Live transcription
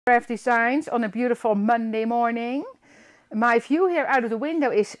Craft Designs on a beautiful Monday morning. My view here out of the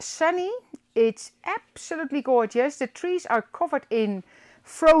window is sunny. It's absolutely gorgeous. The trees are covered in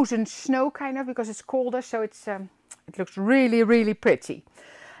frozen snow kind of because it's colder, so it looks really pretty.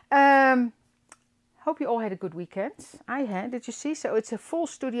 Hope you all had a good weekend. I had, did you see? So it's a full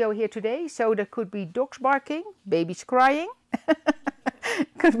studio here today, so there could be dogs barking, babies crying,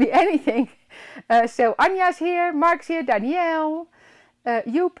 could be anything. So Anja's here, Mark's here, Danielle,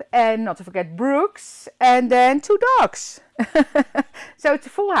 Joep, and not to forget Brooks, and then 2 dogs. So it's a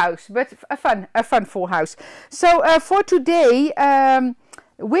full house, but a fun full house. So for today,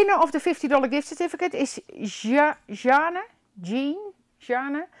 winner of the $50 gift certificate is Jane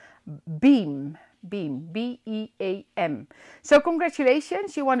Beam. B-E-A-M. So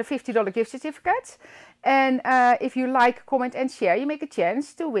congratulations, you won a $50 gift certificate. And if you like, comment and share, you make a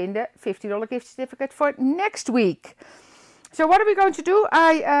chance to win the $50 gift certificate for next week. So what are we going to do? What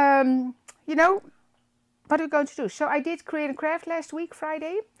are we going to do? So I did Create and Craft last week,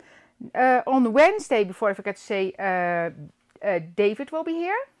 Friday. On Wednesday, before I forget to say, David will be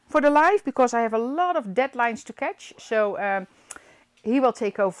here for the live because I have a lot of deadlines to catch. So he will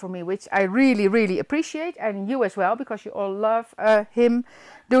take over for me, which I really appreciate, and you as well, because you all love him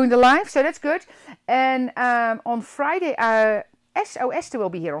doing the live, so that's good. And on Friday, Esther will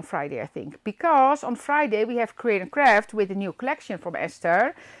be here on Friday, I think, because on Friday we have Create and Craft with a new collection from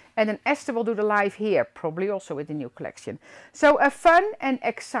Esther, and then Esther will do the live here, probably also with the new collection. So a fun and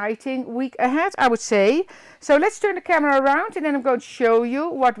exciting week ahead, I would say. So let's turn the camera around, and then I'm going to show you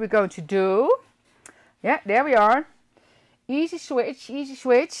what we're going to do. Yeah, there we are. Easy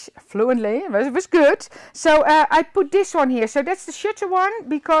switch, fluently, it was good. So I put this one here, so that's the shutter one,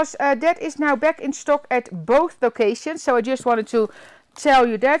 because that is now back in stock at both locations. So I just wanted to tell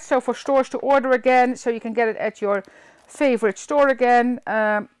you that, so for stores to order again, so you can get it at your favorite store again.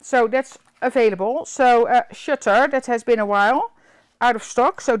 So that's available. So shutter, that has been a while out of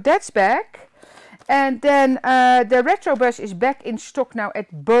stock, so that's back. And then the retro bus is back in stock now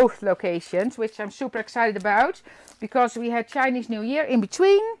at both locations, which I'm super excited about, because we had Chinese New Year in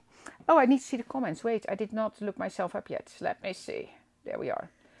between. Oh, I need to see the comments. Wait, I did not look myself up yet. Let me see. There we are.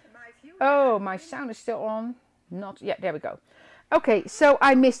 Oh, my sound is still on. Not yet. There we go. Okay, so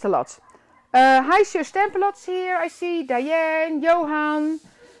I missed a lot. Hi, Sir Stampelot's here. I see Diane, Johan,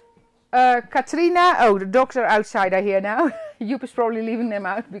 Katrina. Oh, the dogs are outside, I hear now. Joep is probably leaving them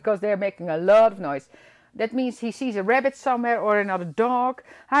out because they're making a lot of noise. That means he sees a rabbit somewhere or another dog.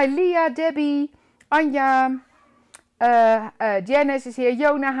 Hi, Leah, Debbie, Anja, Janice is here.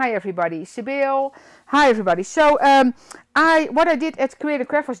 Jona, hi everybody. Sibyl, hi everybody. So what I did at Create and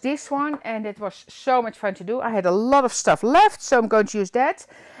Craft was this one, and it was so much fun to do. I had a lot of stuff left, so I'm going to use that.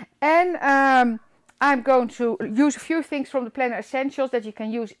 And I'm going to use a few things from the Planner Essentials that you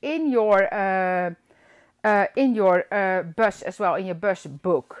can use in your bus as well, in your bus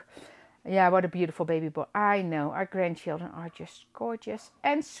book. Yeah, what a beautiful baby boy. I know, our grandchildren are just gorgeous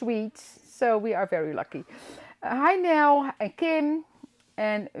and sweet, so we are very lucky. Hi Nell and Kim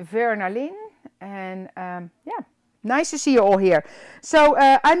and Verna Lynn, and yeah, nice to see you all here. So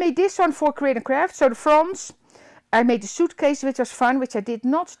I made this one for Create and Craft, so the fronts. I made the suitcase, which was fun, which I did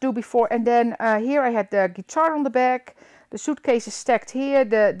not do before. And then here I had the guitar on the back, the suitcase is stacked here,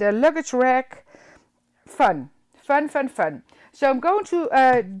 the luggage rack. Fun. So I'm going to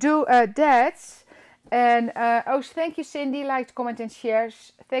do that. And oh, thank you, Cindy. Like, comment, and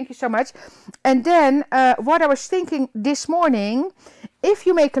shares. Thank you so much. And then what I was thinking this morning, if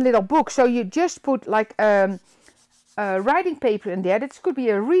you make a little book, so you just put like writing paper in there, that could be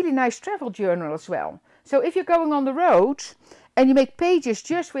a really nice travel journal as well. So if you're going on the road and you make pages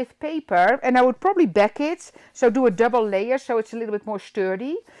just with paper, and I would probably back it, so do a double layer so it's a little bit more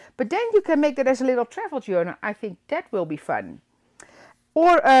sturdy. But then you can make that as a little travel journal. I think that will be fun.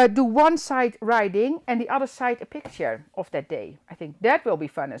 Or do one side writing and the other side a picture of that day. I think that will be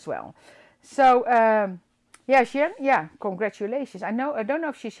fun as well. So yeah, Jen, yeah, congratulations. I don't know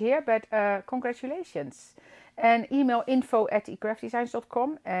if she's here, but congratulations. And email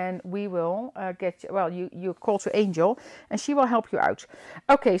info@ecraftdesigns.com, and we will get, well, you call to Angel and she will help you out.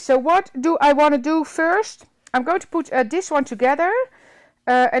 Okay, so what do I want to do first? I'm going to put this one together,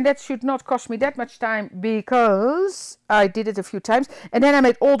 and that should not cost me that much time because I did it a few times. And then I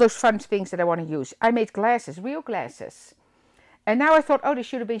made all those fun things that I want to use. I made glasses, real glasses. And now I thought, oh, they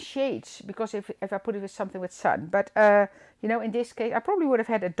should have been shades, because if I put it with something with sun. But, you know, in this case, I probably would have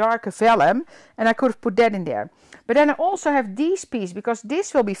had a darker vellum, and I could have put that in there. But then I also have these pieces, because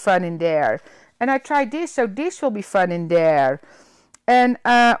this will be fun in there. And I tried this, so this will be fun in there. And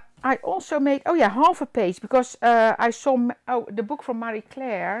I also made, oh yeah, half a page, because I saw the book from Marie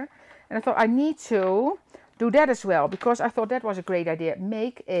Claire, and I thought I need to do that as well, because I thought that was a great idea.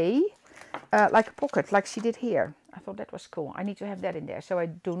 Make a, like a pocket, like she did here. I thought that was cool. I need to have that in there, so I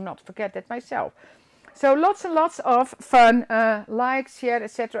do not forget that myself. So lots and lots of fun, likes, shared,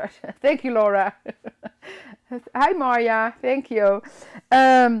 etc. Thank you, Laura. Hi, Marja. Thank you.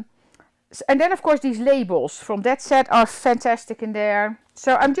 And then, of course, these labels from that set are fantastic in there.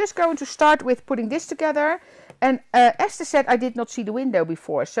 So I'm just going to start with putting this together. And Esther said I did not see the window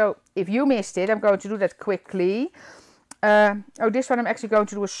before. So if you missed it, I'm going to do that quickly. Oh, this one I'm actually going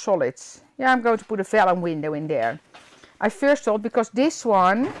to do a solid. Yeah, I'm going to put a vellum window in there. I first thought, because this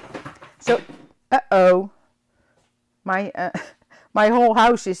one... So, my... My whole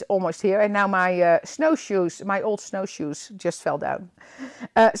house is almost here, and now my snowshoes, my old snowshoes, just fell down.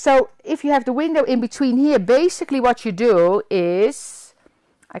 So if you have the window in between here, basically what you do is,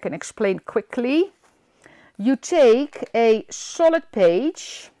 I can explain quickly. You take a solid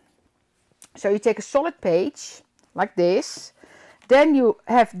page. So you take a solid page like this. Then you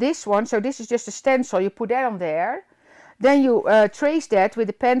have this one. So this is just a stencil. You put that on there. Then you trace that with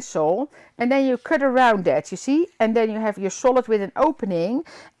a pencil, and then you cut around that, you see? And then you have your solid with an opening,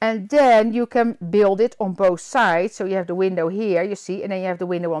 and then you can build it on both sides. So you have the window here, you see, and then you have the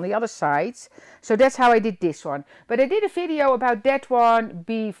window on the other side. So that's how I did this one. But I did a video about that one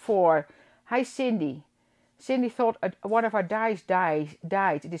before. Hi, Cindy. Cindy thought one of our dies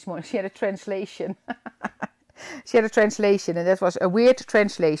died this morning. She had a translation. She had a translation, and that was a weird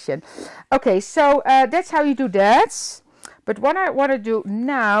translation. Okay, so that's how you do that. But what I want to do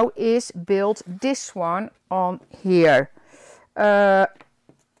now is build this one on here. And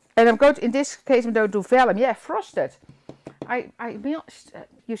I'm going to, in this case, I'm going to do vellum. Yeah, frosted.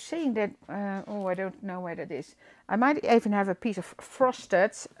 You're saying that, oh, I don't know where that is. I might even have a piece of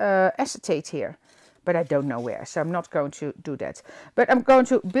frosted acetate here. But I don't know where, so I'm not going to do that. But I'm going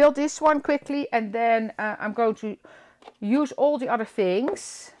to build this one quickly, and then I'm going to use all the other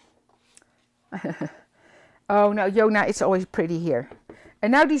things. Oh no, Jona, it's always pretty here.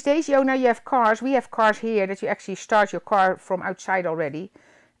 And now these days, Jona, you have cars. We have cars here that you actually start your car from outside already.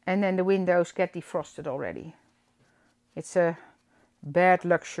 And then the windows get defrosted already. It's a bad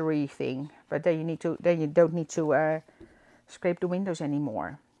luxury thing. But then you don't need to scrape the windows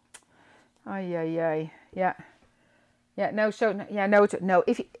anymore. Yeah. No.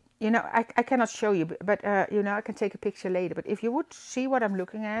 If you know, I cannot show you, but you know, I can take a picture later. But if you would see what I'm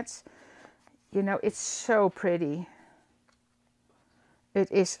looking at, you know, it's so pretty.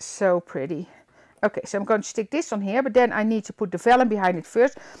 It is so pretty. Okay, so I'm going to stick this on here, but then I need to put the vellum behind it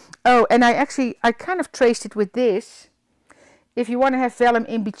first. Oh, and I kind of traced it with this. If you want to have vellum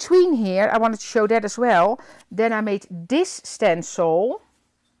in between here, I wanted to show that as well. Then I made this stencil.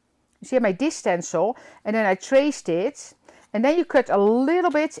 You see, I made this stencil, and then I traced it, and then you cut a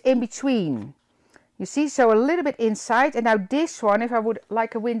little bit in between. You see, so a little bit inside, and now this one, if I would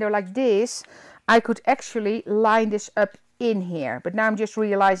like a window like this, I could actually line this up in here. But now I'm just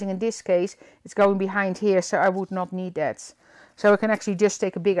realizing in this case, it's going behind here, so I would not need that. So I can actually just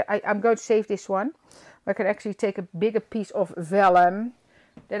take a bigger, I'm going to save this one. I can actually take a bigger piece of vellum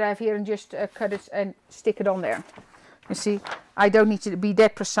that I have here and just cut it and stick it on there. You see, I don't need to be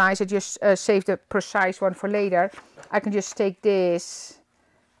that precise. I just save the precise one for later. I can just take this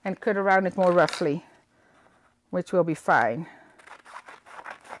and cut around it more roughly, which will be fine.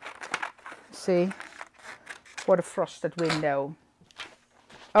 See, what a frosted window.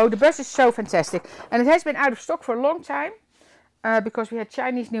 Oh, the bus is so fantastic. And it has been out of stock for a long time because we had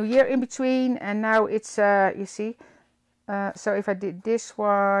Chinese New Year in between. And now it's, you see, so if I did this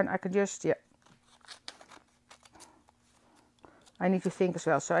one, I can just, yeah. I need to think as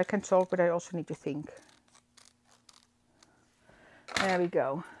well. So I can talk, but I also need to think. There we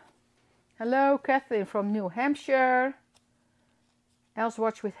go. Hello, Kathleen from New Hampshire. Else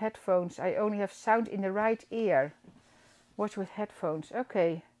watch with headphones. I only have sound in the right ear. Watch with headphones.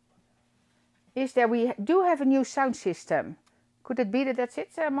 Okay. Is there? We do have a new sound system. Could it be that that's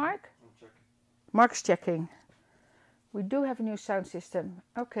it, Mark? I'm checking. Mark's checking. We do have a new sound system.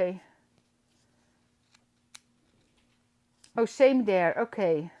 Okay. Oh, same there.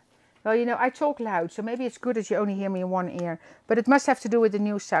 Okay. Well, you know, I talk loud, so maybe it's good that you only hear me in one ear. But it must have to do with the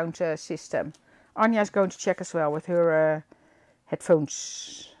new sound system. Anja is going to check as well with her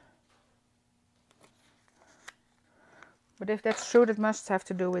headphones. But if that's true, that must have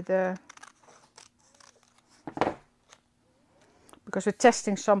to do with the... Because we're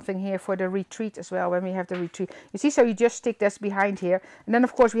testing something here for the retreat as well, when we have the retreat. You see, so you just stick this behind here. And then,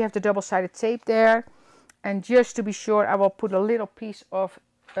 of course, we have the double-sided tape there. And just to be sure, I will put a little piece of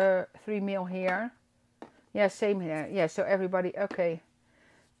 3 mil here. Yeah, same here. Yeah, so everybody, okay.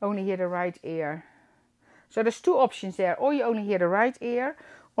 Only hear the right ear. So there's 2 options there. Or you only hear the right ear,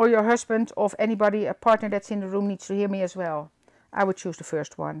 or your husband or anybody, a partner that's in the room needs to hear me as well. I would choose the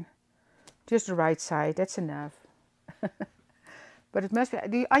first one. Just the right side, that's enough. But it must be,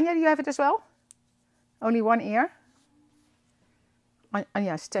 Anja, do you have it as well? Only 1 ear?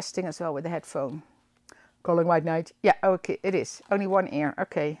 Anja is testing as well with the headphone. Calling white night. Yeah, okay, it is. Only 1 ear,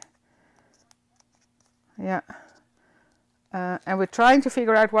 okay. Yeah. And we're trying to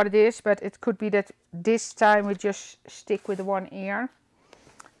figure out what it is, but it could be that this time we just stick with the 1 ear.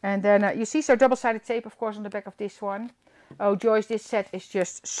 And then you see, so double-sided tape, of course, on the back of this one. Oh, Joyce, this set is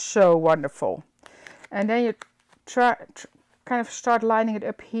just so wonderful. And then you kind of start lining it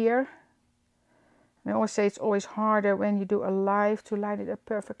up here. And I always say it's always harder when you do a live to line it up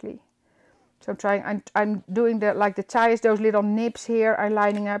perfectly. So I'm doing the ties, those little nibs here are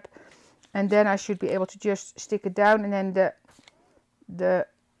lining up. And then I should be able to just stick it down, and then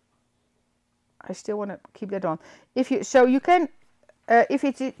I still want to keep that on. If you can, if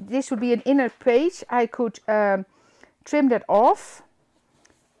this would be an inner page, I could trim that off.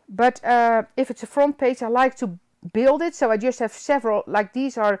 But if it's a front page, I like to build it, so I just have several, like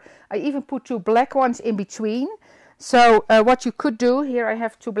these are, I even put 2 black ones in between. So what you could do, here I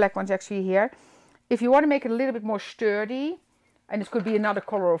have 2 black ones actually here. If you want to make it a little bit more sturdy, and it could be another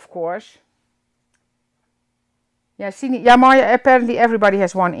color, of course. Yeah, see, yeah, Maya, apparently everybody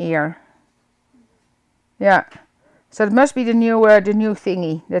has 1 ear. Yeah, so it must be the new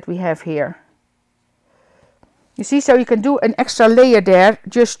thingy that we have here. You see, so you can do an extra layer there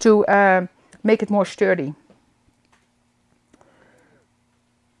just to make it more sturdy.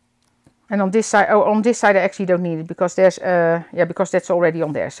 And on this side, on this side I actually don't need it because there's yeah, because that's already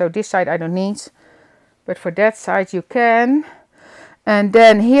on there. So this side I don't need, but for that side you can. And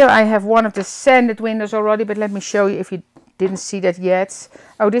then here I have one of the sanded windows already, but let me show you if you didn't see that yet.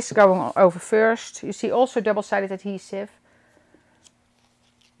 Oh, this is going over first. You see also double-sided adhesive.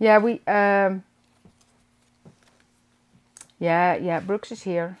 Yeah, we yeah, Brooks is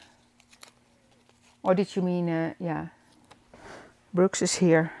here. Or did you mean yeah, Brooks is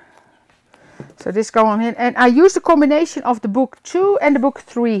here. So this going in, and I use the combination of the book 2 and the book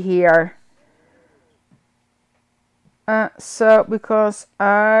 3 here. So because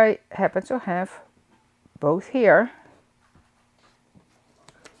I happen to have both here.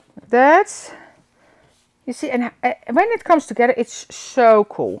 That's, you see, and when it comes together, it's so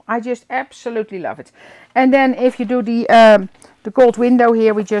cool. I just absolutely love it. And then if you do the gold window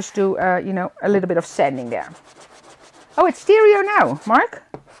here, we just do you know, a little bit of sanding there. Oh, it's stereo now, Mark.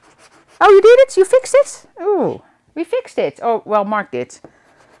 Oh, you did it? You fixed it? Oh, we fixed it. Oh, well, Mark did.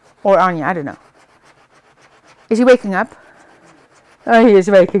 Or Anja, I don't know. Is he waking up? Oh, he is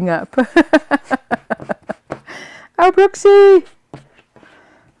waking up. Oh, Brooksy.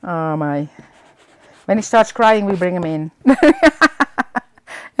 Oh, my. When he starts crying, we bring him in.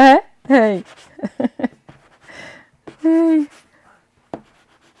 Huh? Hey. Hey.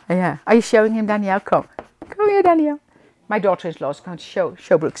 Yeah. Are you showing him, Danielle? Come. Come here, Danielle. My daughter-in-law is going to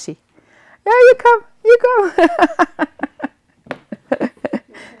show Brooksy. Yeah, you come. You go.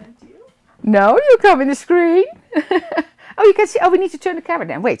 No, you come in the screen. Oh, you can see. Oh, we need to turn the camera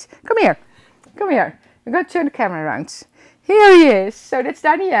down. Wait, come here. Come here. We're going to turn the camera around. Here he is. So that's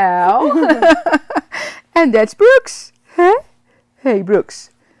Danielle. And that's Brooks. Huh? Hey, Brooks.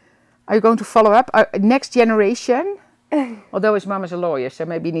 Are you going to follow up? Next generation? Although his mom is a lawyer, so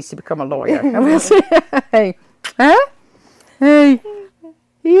maybe he needs to become a lawyer. We'll see. Hey. Huh? Hey.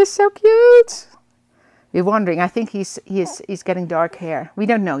 He is so cute. We're wondering. I think he's getting dark hair. We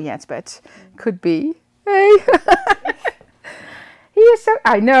don't know yet, but could be. Hey. He is so.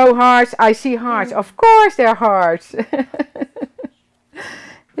 I know hearts. I see hearts. Of course, they're hearts.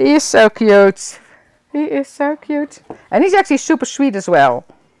 He is so cute. He is so cute, and he's actually super sweet as well.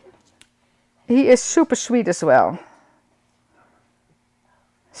 He is super sweet as well.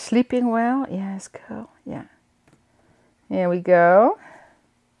 Sleeping well? Yes, girl. Yeah. Here we go.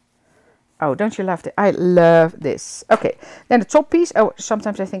 Oh, don't you love it? I love this. Okay, then the top piece. Oh,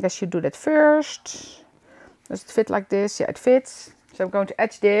 sometimes I think I should do that first. Does it fit like this? Yeah, it fits. So I'm going to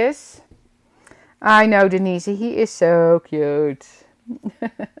etch this. I know, Denise. He is so cute.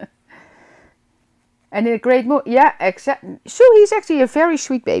 And in a great mood. Yeah, exact. So he's actually a very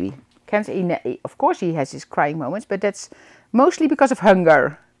sweet baby. Can't say, of course he has his crying moments, but that's mostly because of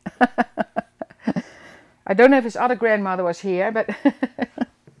hunger. I don't know if his other grandmother was here, but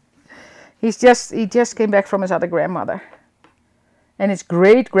he just came back from his other grandmother. And his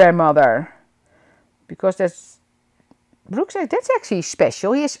great grandmother. Because that's Brooks, that's actually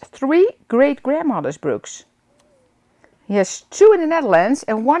special. He has 3 great-grandmothers, Brooks. He has 2 in the Netherlands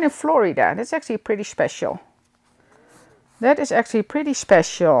and 1 in Florida. That's actually pretty special. That is actually pretty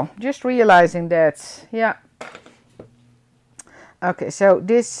special. Just realizing that. Yeah. Okay, so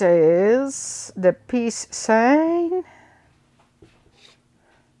this is the peace sign.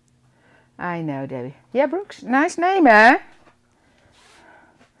 I know, Debbie. Yeah, Brooks. Nice name, eh?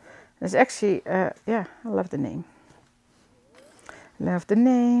 It's actually, yeah, I love the name. Love the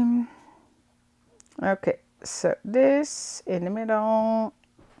name. Okay, so this in the middle.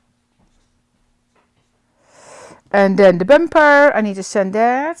 And then the bumper, I need to send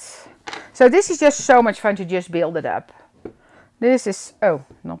that. So this is just so much fun to just build it up. This is, oh,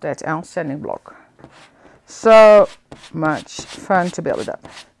 not that, sending block. So much fun to build it up.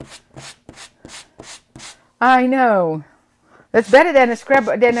 I know. That's better than a scrap,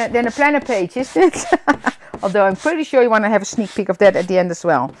 than a planner page, isn't it? Although I'm pretty sure you want to have a sneak peek of that at the end as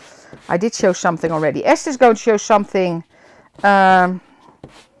well. I did show something already. Esther's going to show something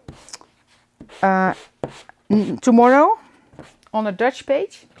tomorrow on a Dutch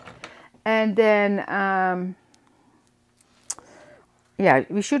page. And then, yeah,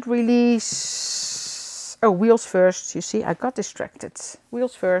 we should release... Oh, wheels first. You see, I got distracted.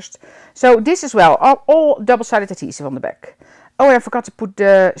 Wheels first. So this as well. All double-sided adhesive on the back. Oh, I forgot to put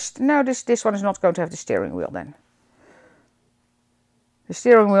the... No, this one is not going to have the steering wheel then. The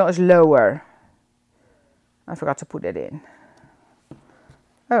steering wheel is lower. I forgot to put that in.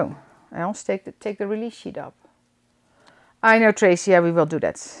 Oh, else take the release sheet up. I know, Tracy. Yeah, we will do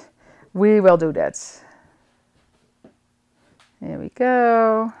that. We will do that. Here we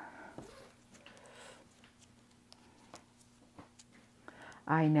go.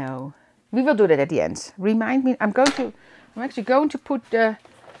 I know. We will do that at the end. Remind me. I'm actually going to put the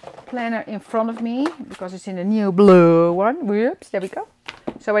planner in front of me because it's in a new blue one. Whoops, there we go.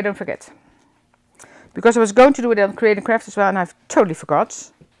 So I don't forget. Because I was going to do it on Create and Craft as well, and I've totally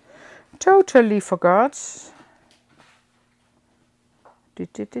forgot. Totally forgot.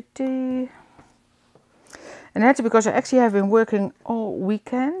 And that's because I actually have been working all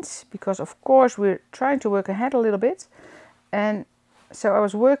weekend. Because of course we're trying to work ahead a little bit. And so I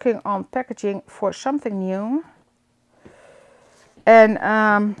was working on packaging for something new. And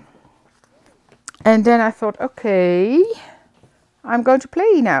then I thought, okay, I'm going to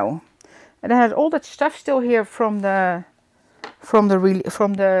play now. And I had all that stuff still here from the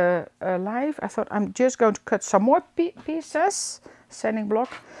live. I thought I'm just going to cut some more pieces, sanding block,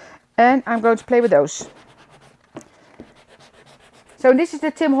 and I'm going to play with those. So this is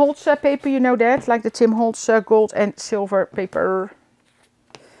the Tim Holtz paper, you know that, like the Tim Holtz gold and silver paper.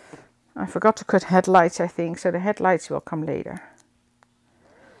 I forgot to cut headlights, I think, so the headlights will come later.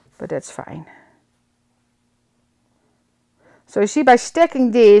 But that's fine. So you see, by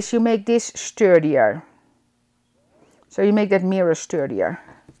stacking this, you make this sturdier. So you make that mirror sturdier.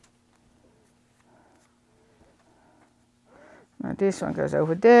 Now this one goes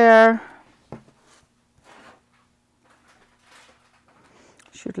over there.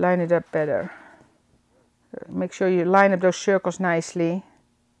 Should line it up better. Make sure you line up those circles nicely.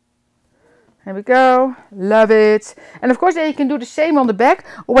 There we go. Love it. And of course then you can do the same on the back.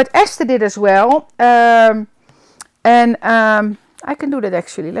 Or what Esther did as well. I can do that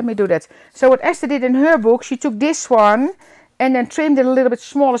actually. Let me do that. So what Esther did in her book, she took this one and then trimmed it a little bit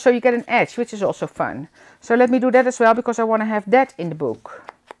smaller so you get an edge, which is also fun. So let me do that as well because I want to have that in the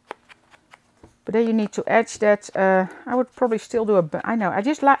book. But then you need to edge that. I would probably still do I know. I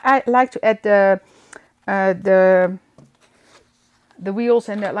just I like to add the wheels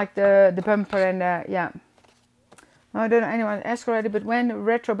and the bumper and yeah. I don't know anyone asked already, but when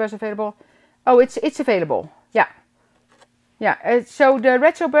retro bus available? Oh, it's available. Yeah. Yeah. So the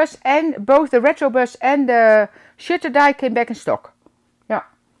retro bus and both the retro bus and the shutter die came back in stock. Yeah.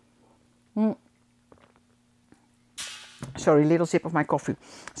 Sorry, little sip of my coffee.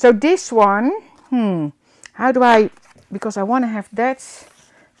 So this one, how do I? Because I want to have that.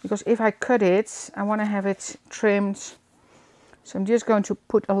 Because if I cut it, I want to have it trimmed. So I'm just going to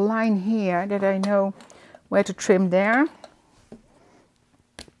put a line here that I know where to trim there.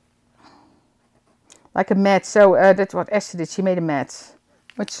 Like a mat. So that's what Esther did. She made a mat,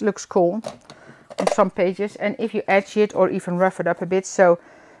 which looks cool on some pages. And if you edge it or even rough it up a bit. So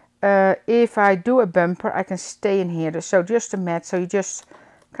if I do a bumper, I can stay in here. So just a mat. So you just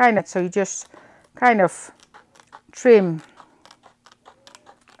kind of trim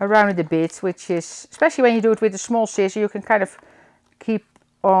around it a bit, which is, especially when you do it with a small scissor, you can kind of keep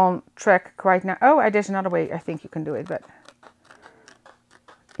on track quite now. Oh, there's another way I think you can do it, but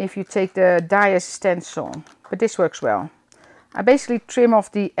if you take the die as a stencil, but this works well. I basically trim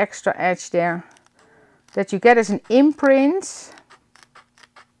off the extra edge there that you get as an imprint.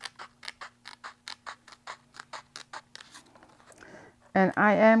 And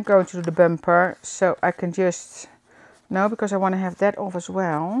I am going to do the bumper, so I can just, no, because I want to have that off as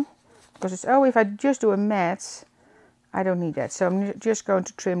well. Because it's, oh, if I just do a matte, I don't need that. So I'm just going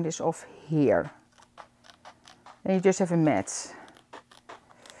to trim this off here. And you just have a matte.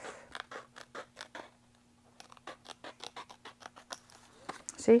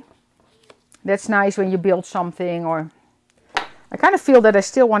 See? That's nice when you build something, or I kind of feel that I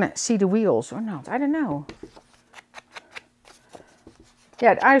still want to see the wheels or not. I don't know.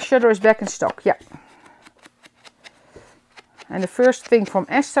 Yeah, the eyeshadow is back in stock. Yeah. And the first thing from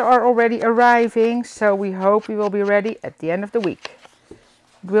Esther are already arriving. So we hope we will be ready at the end of the week.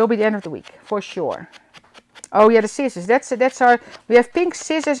 It will be the end of the week for sure. Oh yeah, the scissors. That's our. We have pink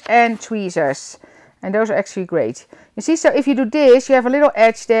scissors and tweezers, and those are actually great. You see, so if you do this, you have a little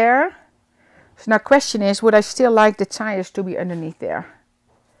edge there. So now, question is, would I still like the tires to be underneath there?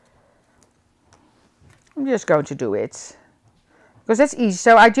 I'm just going to do it because that's easy.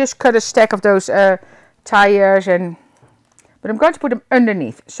 So I just cut a stack of those tires, but I'm going to put them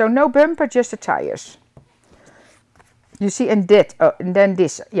underneath. So no bumper, just the tires. You see, and that, and then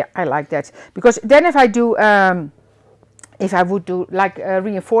this. Yeah, I like that. Because then if I do, if I would do like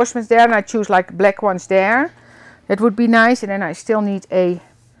reinforcements there, and I choose like black ones there, that would be nice. And then I still need a,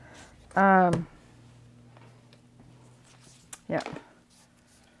 yeah.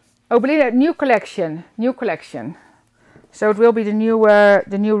 Oh, Belinda, new collection. So it will be the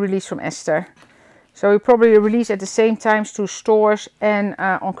new release from Esther. So we probably release at the same times to stores and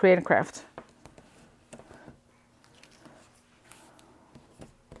on Create and Craft.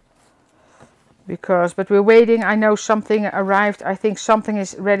 But we're waiting. I know something arrived. I think something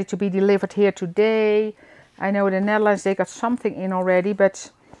is ready to be delivered here today. I know in the Netherlands they got something in already,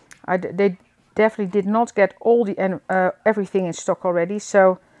 but they definitely did not get all the everything in stock already.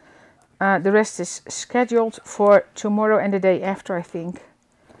 So the rest is scheduled for tomorrow and the day after, I think.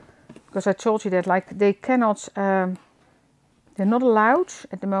 Because I told you that like they cannot, they're not allowed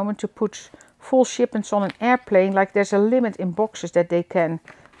at the moment to put full shipments on an airplane. Like there's a limit in boxes that they can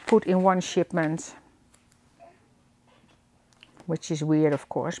put in one shipment. Which is weird, of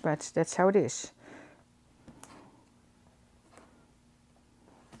course, but that's how it is.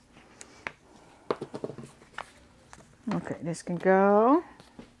 Okay, this can go.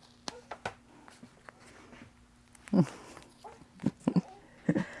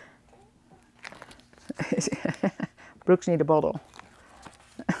 Brooks need a bottle.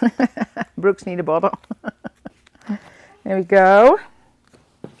 Brooks need a bottle. There we go.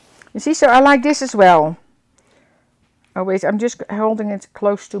 You see, so I like this as well. Oh wait, I'm just holding it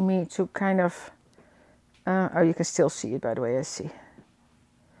close to me to kind of... oh, you can still see it, by the way, I see.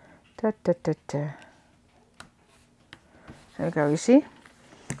 Da, da, da, da. There we go, you see?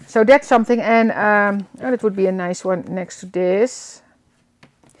 So that's something, and oh, that would be a nice one next to this.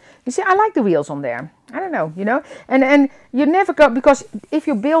 You see, I like the wheels on there. I don't know, you know. And you never go, because if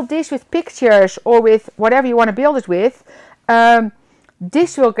you build this with pictures or with whatever you want to build it with,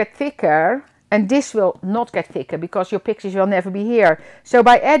 this will get thicker and this will not get thicker because your pictures will never be here. So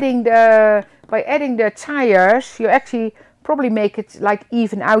by adding the tires, you actually probably make it like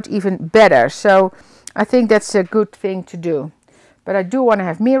even out even better. So I think that's a good thing to do. But I do want to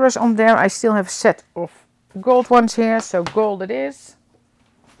have mirrors on there. I still have a set of gold ones here, so gold it is.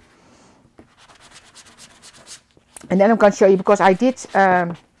 And then I'm going to show you, because I did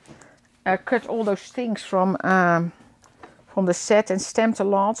cut all those things from the set and stamped a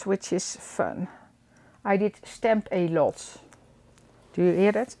lot, which is fun. I did stamp a lot. Do you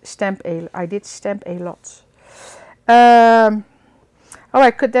hear that? I did stamp a lot. Oh,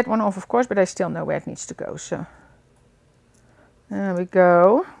 I cut that one off, of course, but I still know where it needs to go. So there we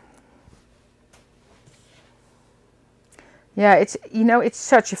go. Yeah, it's, you know, it's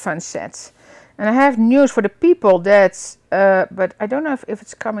such a fun set. And I have news for the people that, but I don't know if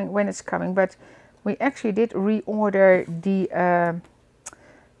it's coming, when it's coming, but we actually did reorder the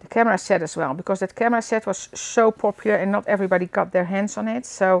camera set as well, because that camera set was so popular and not everybody got their hands on it.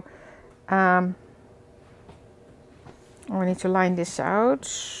 So I need to line this out,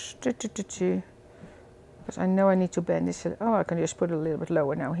 because I know I need to bend this. Oh, I can just put it a little bit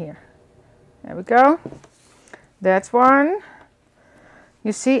lower now here. There we go. That's one.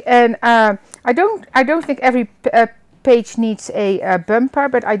 You see, and I don't think every page needs a bumper,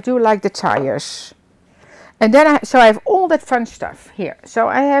 but I do like the tires. And then so I have all that fun stuff here. So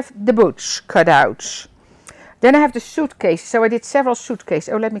I have the boots cut out. Then I have the suitcase. So I did several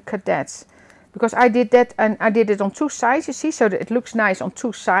suitcases. Oh, let me cut that. Because I did that and I did it on 2 sides, you see. So that it looks nice on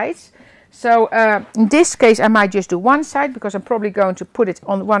 2 sides. So in this case, I might just do 1 side because I'm probably going to put it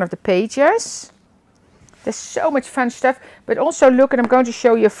on one of the pages. There's so much fun stuff. But also look, and I'm going to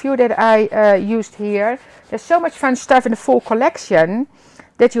show you a few that I used here. There's so much fun stuff in the full collection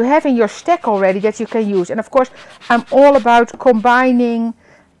that you have in your stack already that you can use. And of course, I'm all about combining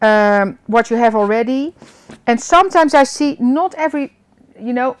what you have already. And sometimes I see not every,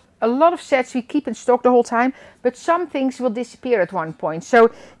 you know, a lot of sets we keep in stock the whole time, but some things will disappear at one point. So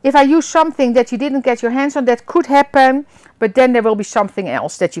if I use something that you didn't get your hands on, that could happen, but then there will be something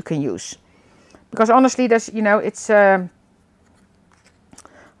else that you can use. Because honestly, there's, you know, it's, I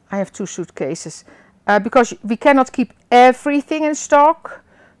have 2 suitcases. Because we cannot keep everything in stock.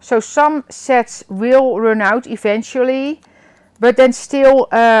 So some sets will run out eventually, but then still,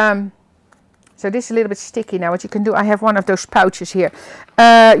 so this is a little bit sticky now. What you can do, I have one of those pouches here.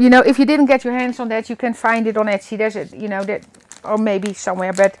 You know, if you didn't get your hands on that, you can find it on Etsy. There's a, you know, that, or maybe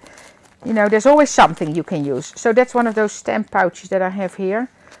somewhere, but you know, there's always something you can use. So that's one of those stamp pouches that I have here.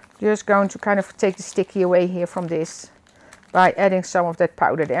 Just going to kind of take the sticky away here from this by adding some of that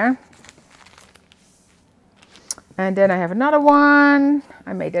powder there. And then I have another one.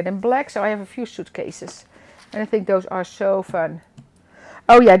 I made that in black, so I have a few suitcases. And I think those are so fun.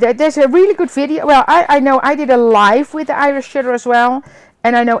 Oh yeah, there's a really good video. Well, I know I did a live with the Irish shutter as well.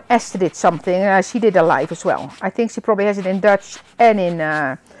 And I know Esther did something. She did a live as well. I think she probably has it in Dutch and in...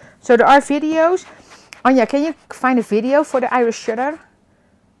 so there are videos. Anja, can you find a video for the Irish shutter?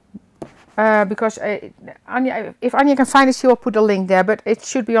 Because Anja, if Anja can find it, she will put a link there. But it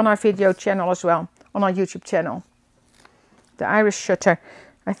should be on our video channel as well. On our YouTube channel. The Irish shutter.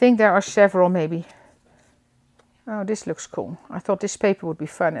 I think there are several maybe. Oh, this looks cool. I thought this paper would be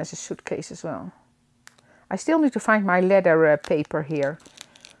fun as a suitcase as well. I still need to find my leather paper here.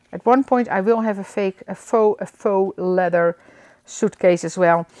 At one point I will have a faux leather suitcase as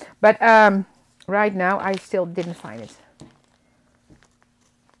well. But right now I still didn't find it.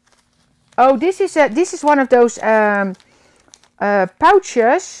 Oh, this is one of those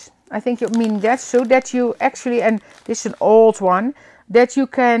pouches. I think you mean that, so that you actually, and this is an old one, that you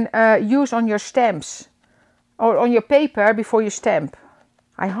can use on your stamps or on your paper before you stamp.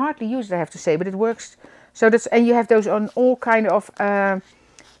 I hardly use it, I have to say, but it works. So that's, and you have those on all kind of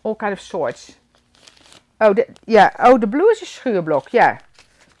sorts. Oh, yeah. Oh, the blue is a schuurblock. Yeah.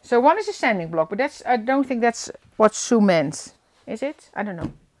 So one is a sanding block, but that's, I don't think that's what Sue meant. Is it? I don't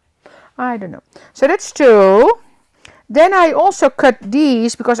know. I don't know. So that's 2. Then I also cut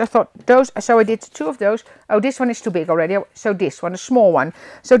these because I thought those, so I did 2 of those. Oh, this one is too big already. So this one, a small one.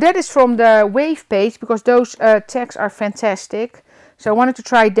 So that is from the Wave page because those tags are fantastic. So I wanted to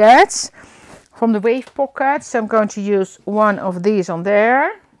try that from the Wave pocket. So I'm going to use one of these on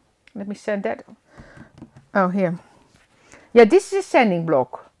there. Let me send that. Oh, here. Yeah, this is a sanding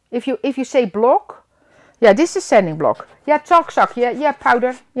block. If you say block, yeah, this is a sanding block. Yeah, talkzak. Yeah,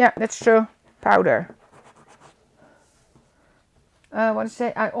 powder. Yeah, that's true. Powder. What to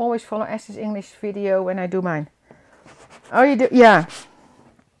say? I always follow Esther's English video when I do mine. Oh, you do? Yeah.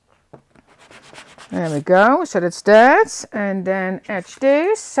 There we go. So that's that. And then etch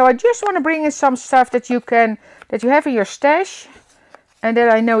this. So I just want to bring in some stuff that you have in your stash. And that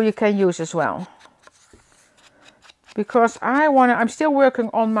I know you can use as well. Because I'm still working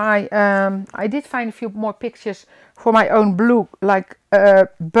on my, I did find a few more pictures for my own blue, like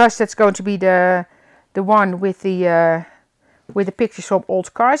bus that's going to be the one with the pictures from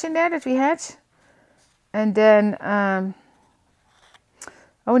old cars in there that we had. And then,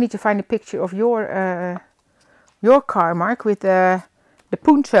 we need to find a picture of your car, Mark, with the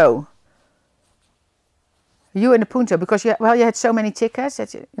Punto. You and the Punto, because you had so many tickets.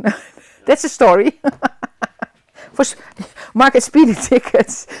 That that's a story. For Mark had speeding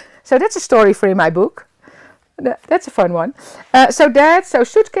tickets. So that's a story for in my book. That's a fun one. So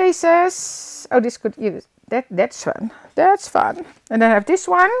suitcases. Oh, this could, that's fun. That's fun. And then I have this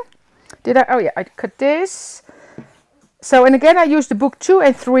one. Oh yeah, I cut this. So, and again, I used the book 2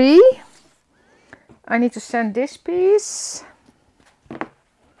 and 3. I need to send this piece.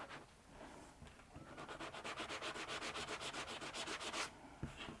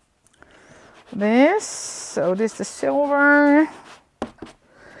 So this is the silver.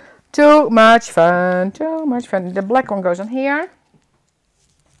 Too much fun, too much fun. The black one goes on here.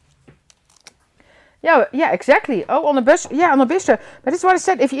 Yeah, exactly. Oh, on the bus, on the bus. But that's what I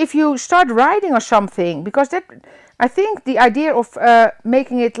said. If you start writing or something, because that, I think the idea of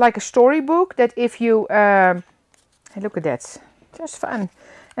making it like a storybook, that if you, hey, look at that, just fun.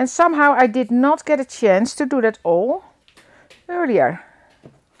 And somehow I did not get a chance to do that all earlier.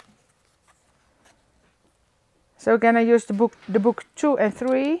 So again, I used the book 2 and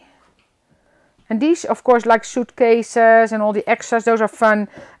 3. And these, of course, like suitcases and all the extras, those are fun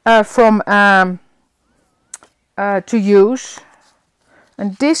to use.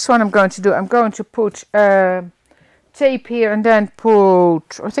 And this one I'm going to do, I'm going to put tape here and then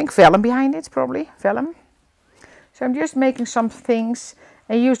put, I think, vellum behind it, probably, vellum. So I'm just making some things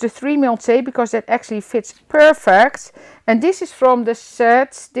and use the 3mm tape because that actually fits perfect. And this is from the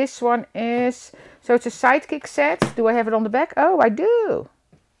set. This one is, so it's a Sidekick set. Do I have it on the back? Oh, I do.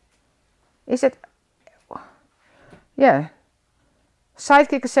 Is it? Yeah.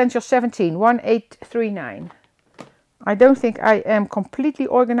 Sidekick Essential 17, 1839. I don't think I am completely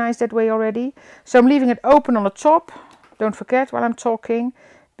organized that way already. So I'm leaving it open on the top. Don't forget while I'm talking,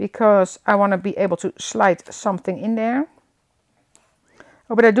 because I want to be able to slide something in there.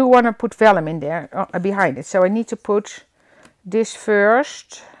 Oh, but I do want to put vellum in there behind it. So I need to put this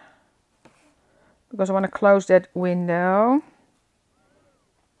first, because I want to close that window.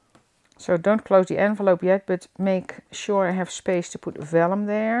 So don't close the envelope yet, but make sure I have space to put vellum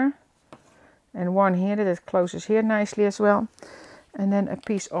there. And one here that it closes here nicely as well. And then a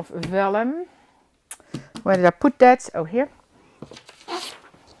piece of vellum. Where did I put that? Oh, here.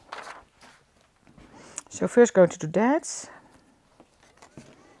 So first going to do that.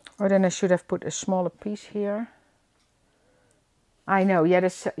 Or then I should have put a smaller piece here. I know, yeah,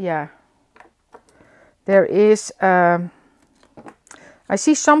 yeah. There is, I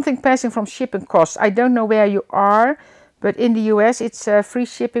see something passing from shipping costs. I don't know where you are, but in the US it's free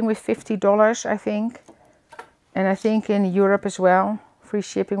shipping with $50, I think. And I think in Europe as well, free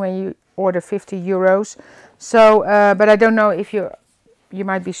shipping when you order 50 euros. So, but I don't know if you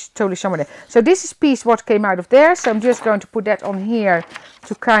might be totally somewhere there. So this is piece what came out of there. So I'm just going to put that on here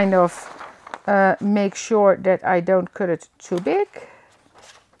to kind of make sure that I don't cut it too big.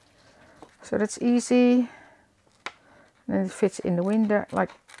 So that's easy. And it fits in the window,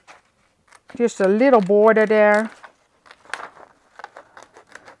 like just a little border there.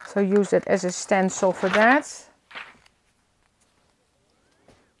 So use that as a stencil for that.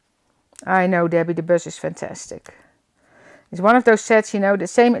 I know, Debbie, the bus is fantastic. It's one of those sets, you know, the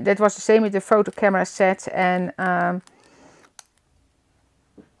same. That was the same with the photo camera set, and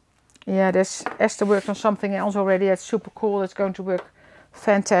yeah, there's Esther worked on something else already. That's super cool. It's going to work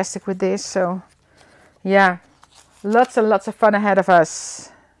fantastic with this. So yeah, lots and lots of fun ahead of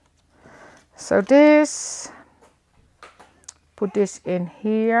us. So this, put this in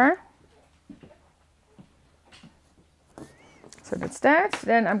here. So that's that.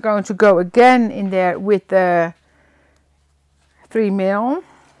 Then I'm going to go again in there with the 3mm.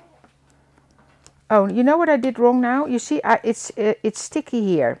 Oh, you know what I did wrong now? You see, it's sticky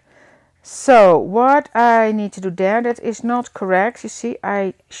here. So what I need to do there, that is not correct. You see,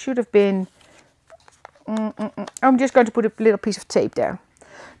 I should have been... I'm just going to put a little piece of tape there.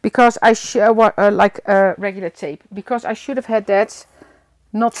 Because I like regular tape. Because I should have had that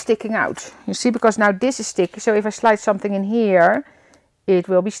not sticking out. You see, because now this is sticky. So if I slide something in here, it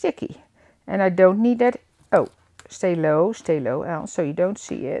will be sticky. And I don't need that. Oh, stay low, Al, so you don't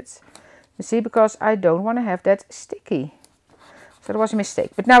see it. You see, because I don't want to have that sticky. So that was a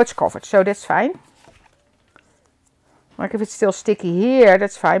mistake. But now it's covered, so that's fine. Like if it's still sticky here,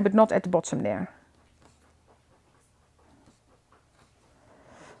 that's fine, but not at the bottom there.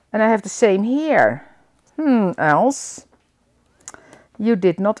 And I have the same here. Else. You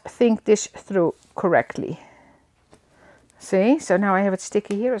did not think this through correctly. See, so now I have it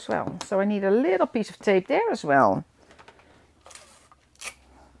sticky here as well. So I need a little piece of tape there as well.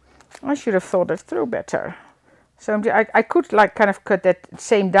 I should have thought it through better. So I could like kind of cut that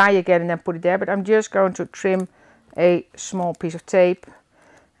same die again and then put it there. But I'm just going to trim a small piece of tape.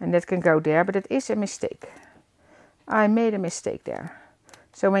 And that can go there. But it is a mistake. I made a mistake there.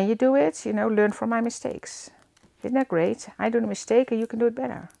 So when you do it, you know, learn from my mistakes. Isn't that great? I do a mistake and you can do it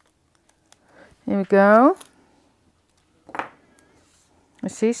better. Here we go. You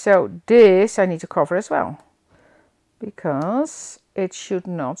see, so this I need to cover as well. Because it should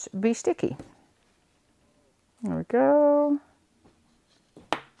not be sticky. There we go.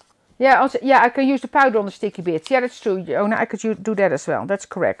 Yeah, also, yeah, I can use the powder on the sticky bits. Yeah, that's true. Oh, no, I could do that as well. That's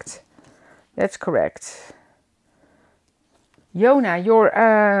correct. That's correct. Jona, your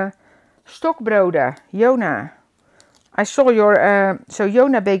stokbroden. Jona. I saw your, so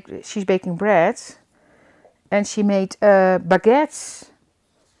Jona she's baking bread. And she made baguettes.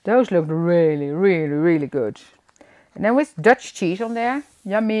 Those look really, really, really good. And then with Dutch cheese on there.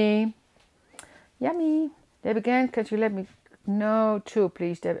 Yummy. Yummy. There again, can you let me No, two,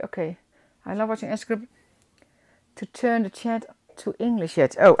 please, Debbie. Okay. I love watching Escript. To turn the chat to English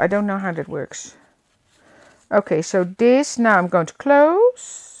yet. Oh, I don't know how that works. Okay, so this, now I'm going to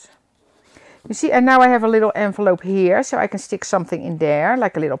close. You see, and now I have a little envelope here, so I can stick something in there,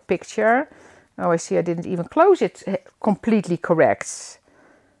 like a little picture. Oh, I see I didn't even close it completely correct.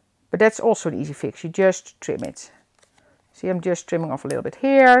 But that's also an easy fix. You just trim it. See, I'm just trimming off a little bit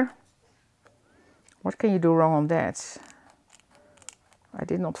here. What can you do wrong on that? I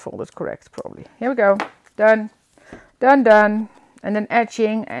did not fold it correct, probably. Here we go. Done. Done, done. And then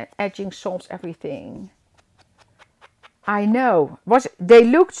edging, and edging solves everything. I know. They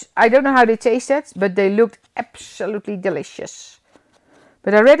looked, I don't know how they tasted, but they looked absolutely delicious.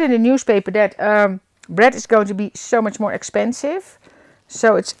 But I read in the newspaper that bread is going to be so much more expensive.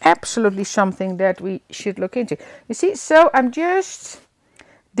 So it's absolutely something that we should look into. You see, so I'm just,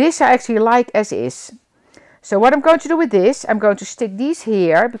 this I actually like as is. So what I'm going to do with this, I'm going to stick these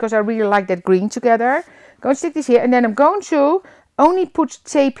here because I really like that green together. I'm going to stick these here, and then I'm going to only put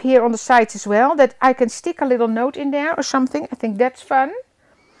tape here on the sides as well, that I can stick a little note in there or something. I think that's fun.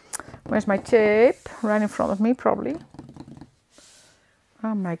 Where's my tape? Right in front of me, probably.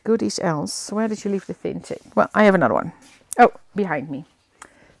 Oh my goodies else. Where did you leave the thin tape? Well, I have another one. Oh, behind me.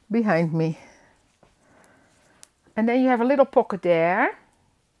 Behind me. And then you have a little pocket there.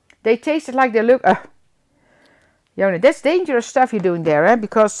 They tasted like they look. Jona, that's dangerous stuff you're doing there,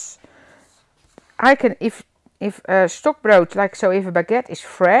 because I can, if stockbrood, like so, if a baguette is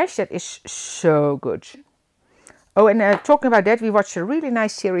fresh, that is so good. Oh, and talking about that, we watched a really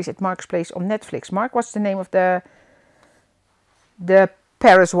nice series at Mark's Place on Netflix. Mark, what's the name of the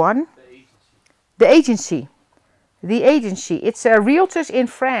Paris one? The Agency. The Agency. It's realtors in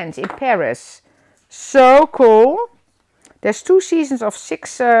France, in Paris. So cool. There's 2 seasons of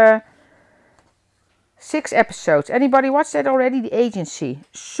 6 episodes. Anybody watched that already? The Agency.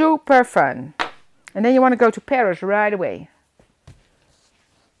 Super fun. And then you want to go to Paris right away.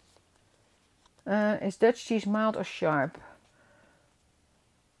 Is Dutch cheese mild or sharp?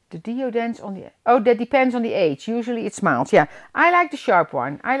 The deodorants on the... Oh, that depends on the age. Usually it's mild. Yeah, I like the sharp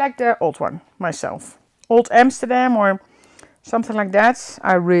one. I like the old one myself. Old Amsterdam or something like that.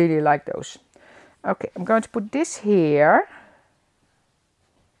 I really like those. Okay, I'm going to put this here.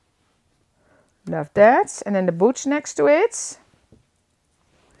 Love that. And then the boots next to it.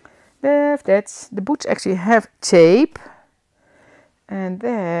 Love that. The boots actually have tape. And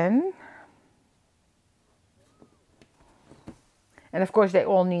then... And of course they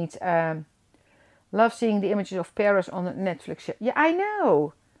all need... love seeing the images of Paris on the Netflix show. Yeah, I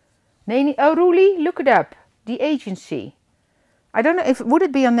know. Nee, oh, Roelie, look it up. The Agency. I don't know if... Would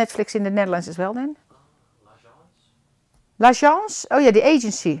it be on Netflix in the Netherlands as well then? L'Agence? Oh yeah, The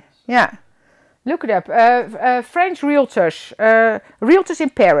Agency. Yeah. Look it up. French realtors. Realtors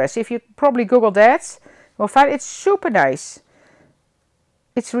in Paris. If you probably Google that, you'll find it's super nice.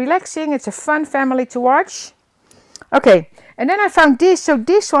 It's relaxing. It's a fun family to watch. Okay. And then I found this. So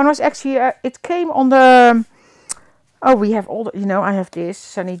this one was actually, it came on the... Oh, we have all the, you know, I have this,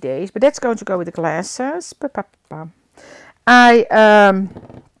 Sunny Days. But that's going to go with the glasses. Oh,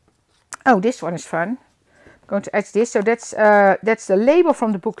 this one is fun. I'm going to add this. So that's the label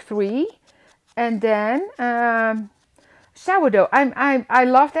from the book 3. And then sourdough. I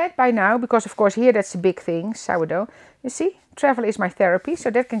love that by now because of course here that's a big thing. Sourdough. You see, travel is my therapy, so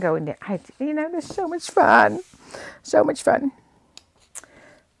that can go in there. You know, there's so much fun, so much fun.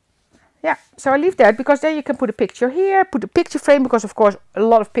 Yeah, so I leave that because then you can put a picture here, put a picture frame because of course a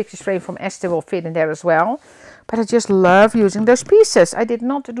lot of pictures frame from Esther will fit in there as well. But I just love using those pieces. I did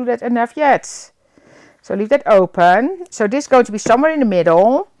not do that enough yet. So leave that open. So this is going to be somewhere in the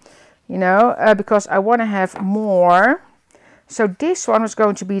middle. You know, because I want to have more. So this one was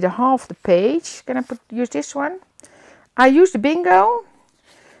going to be the half the page. Can I use this one? I used the bingo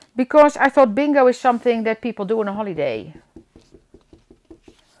because I thought bingo is something that people do on a holiday.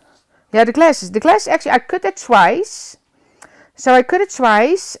 Yeah, the glasses. The glasses, actually, I cut that twice. So I cut it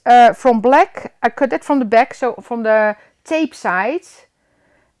twice. From black, I cut it from the back, so from the tape side.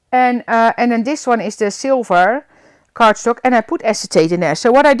 And then this one is the silver cardstock, and I put acetate in there. So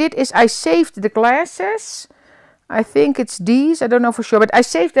what I did is I saved the glasses. I think it's these, I don't know for sure, but I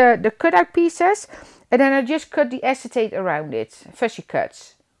saved the cutout pieces, and then I just cut the acetate around it. Fussy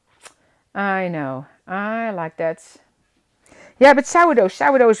cuts. I know, I like that. Yeah, but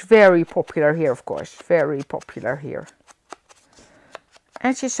sourdough is very popular here, of course. Very popular here.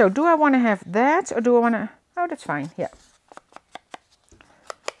 Actually, so do I want to have that, or do I want to... Oh, that's fine, yeah.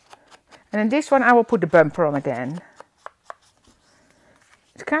 And then this one, I will put the bumper on again.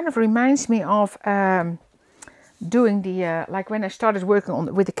 It kind of reminds me of doing the, like when I started working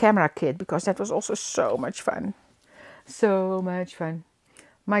on with the camera kit, because that was also so much fun. So much fun.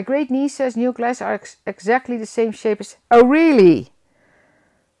 My great niece says new glasses are exactly the same shape as... Oh, really?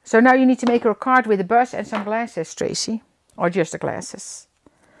 So now you need to make her a card with a bus and some glasses, Tracy. Or just the glasses.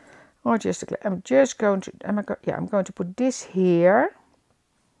 Or just the glasses. I'm just going to... I'm going to put this here.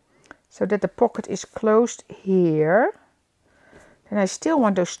 So that the pocket is closed here. And I still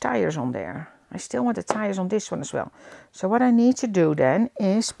want those tires on there. I still want the tires on this one as well. So what I need to do then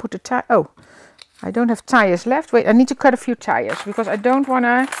is put the tire... Oh, I don't have tires left. Wait, I need to cut a few tires because I don't want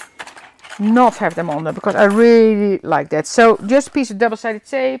to not have them on there because I really like that. So just a piece of double-sided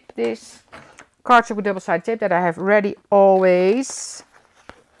tape. This cardstock with double-sided tape that I have ready always.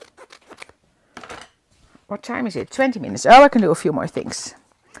 What time is it? 20 minutes. Oh, I can do a few more things.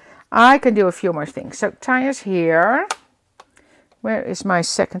 So tires here. Where is my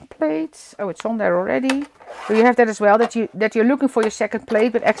second plate? Oh, it's on there already. So you have that as well, that you're looking for your second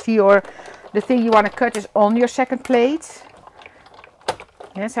plate, but actually the thing you want to cut is on your second plate.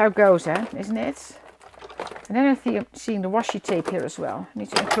 That's how it goes, isn't it? And then I'm seeing the washi tape here as well. I need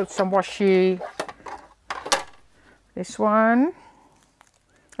to include some washi. This one.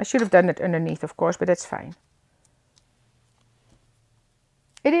 I should have done it underneath, of course, but that's fine.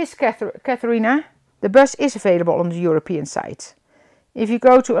 It is, Katharina. The bus is available on the European site. If you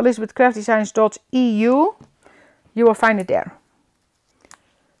go to elizabethcraftdesigns.eu, you will find it there.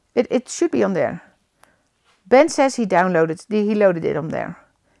 It should be on there. Ben says he loaded it on there.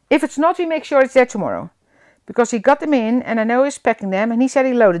 If it's not, we make sure it's there tomorrow. Because he got them in, and I know he's packing them, and he said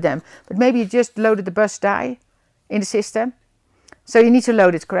he loaded them. But maybe he just loaded the bus die in the system. So you need to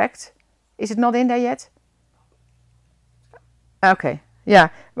load it, correct? Is it not in there yet? Okay. Yeah,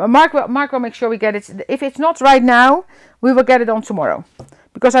 Mark will make sure we get it. If it's not right now, we will get it on tomorrow.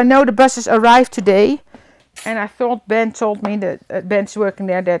 Because I know the buses arrived today. And I thought Ben told me that Ben's working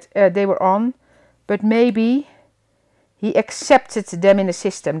there that they were on. But maybe he accepted them in the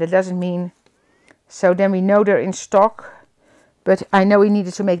system. That doesn't mean... So then we know they're in stock. But I know he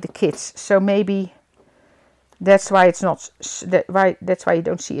needed to make the kits. So maybe that's why it's not... That's why you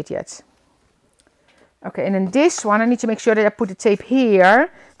don't see it yet. Okay, and then this one, I need to make sure that I put the tape here,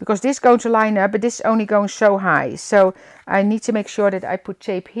 because this is going to line up, but this is only going so high. So I need to make sure that I put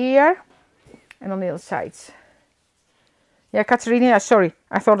tape here and on the other sides. Yeah, Katharina, sorry,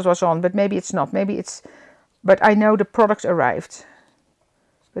 I thought it was on, but maybe it's not. Maybe it's, but I know the product arrived.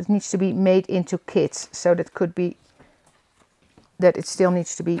 But it needs to be made into kits, so that could be that it still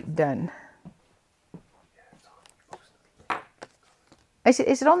needs to be done. Is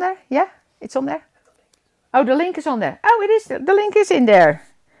it on there? Yeah, it's on there. Oh, the link is on there. Oh, it is. The link is in there.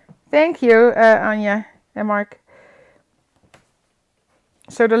 Thank you, Anja and Mark.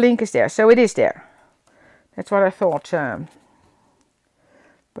 So the link is there. So it is there. That's what I thought.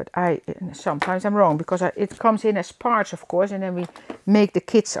 But sometimes I'm wrong because it comes in as parts, of course, and then we make the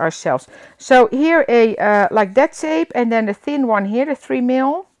kits ourselves. So here like that tape, and then the thin one here, the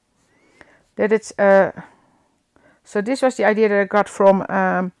 3mm. That it's. So this was the idea that I got from.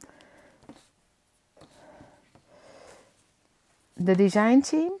 The design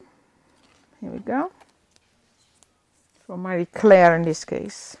team, here we go, from Marie Claire in this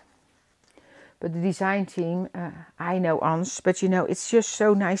case. But the design team, I know Ans, but you know, it's just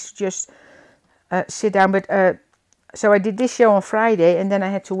so nice to just sit down. But so I did this show on Friday, and then I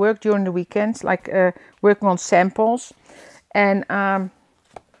had to work during the weekend, like working on samples and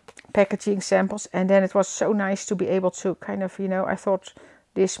packaging samples. And then it was so nice to be able to kind of, you know, I thought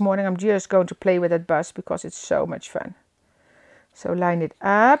this morning I'm just going to play with that bus because it's so much fun. So line it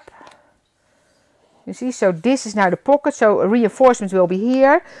up. You see, so this is now the pocket. So a reinforcement will be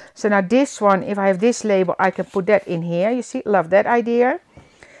here. So now this one, if I have this label, I can put that in here. You see, love that idea.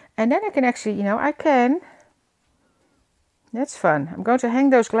 And then I can actually, you know, that's fun. I'm going to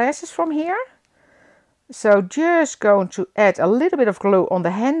hang those glasses from here. So just going to add a little bit of glue on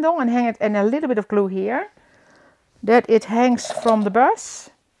the handle and hang it, and a little bit of glue here. That it hangs from the bus.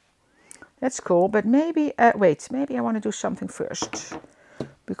 That's cool, but maybe, wait, maybe I want to do something first.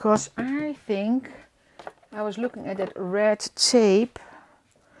 Because I think I was looking at that red tape.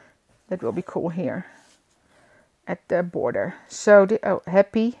 That will be cool here. At the border. So,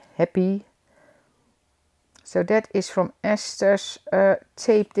 happy. So that is from Esther's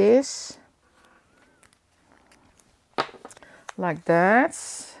tape this. Like that.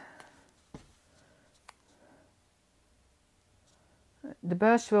 The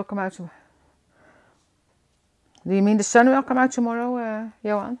bus will come out tomorrow. Do you mean the sun will come out tomorrow,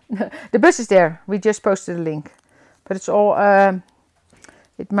 Johan? The bus is there. We just posted a link. But it's all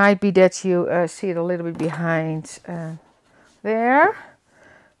It might be that you see it a little bit behind there.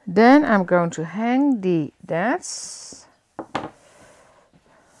 Then I'm going to hang that.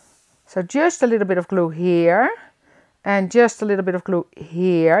 So just a little bit of glue here. And just a little bit of glue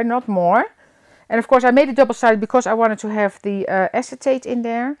here, not more. And of course I made it double-sided because I wanted to have the acetate in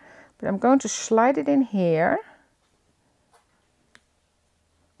there. But I'm going to slide it in here.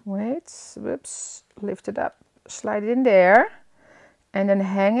 Wait, whoops, lift it up, slide it in there. And then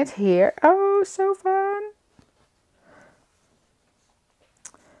hang it here. Oh, so fun.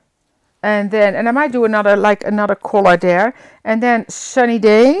 And I might do another color there. And then sunny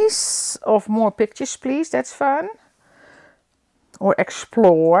days of more pictures, please. That's fun. Or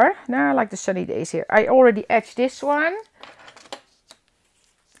explore. Now I like the sunny days here. I already etched this one.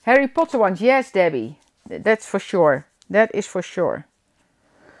 Harry Potter ones. Yes, Debbie. That's for sure. That is for sure.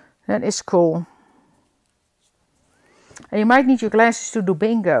 That is cool. And you might need your glasses to do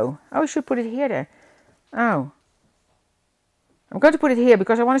bingo. Oh, you should put it here then. Oh. I'm going to put it here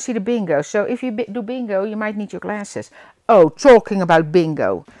because I want to see the bingo. So if you do bingo, you might need your glasses. Oh, talking about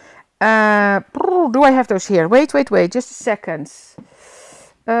bingo. Do I have those here? Wait. Just a second.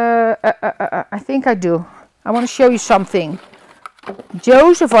 I think I do. I want to show you something.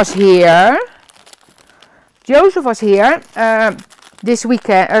 Joseph was here. This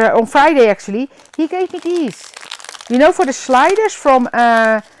weekend, on Friday actually. He gave me these. You know, for the sliders from,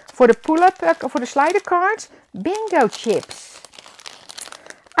 for the pull-up, for the slider cards, bingo chips.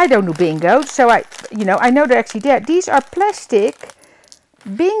 I don't do bingo, so I know they're actually there. These are plastic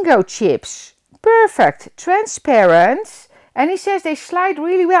bingo chips. Perfect. Transparent. And he says they slide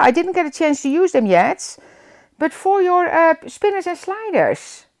really well. I didn't get a chance to use them yet. But for your spinners and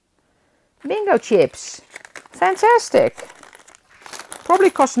sliders. Bingo chips. Fantastic. Probably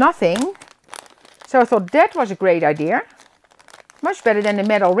cost nothing. So I thought that was a great idea. Much better than the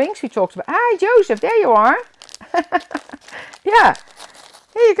metal rings we talked about. Hi, Joseph. There you are. Yeah.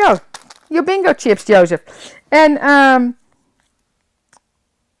 Here you go. Your bingo chips, Joseph. And, yeah,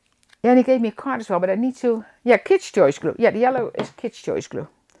 and he gave me a card as well, but I need to, yeah, Kids Choice Glue. Yeah, the yellow is Kids Choice Glue.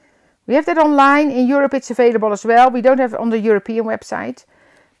 We have that online. In Europe, it's available as well. We don't have it on the European website,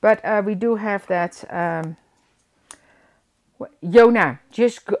 but we do have that. Yona,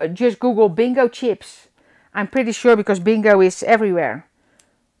 just Google bingo chips. I'm pretty sure because bingo is everywhere.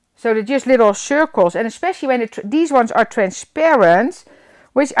 So they're just little circles, and especially when these ones are transparent,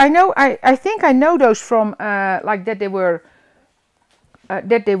 which I know, I think I know those from like that they were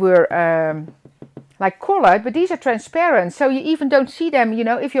like colored, but these are transparent, so you even don't see them. You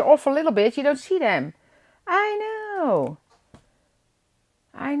know, if you're off a little bit, you don't see them. I know.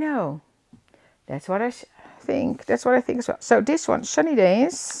 That's what I think. That's what I think as well. So this one, Sunny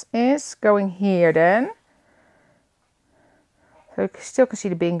Days, is going here then. So you still can see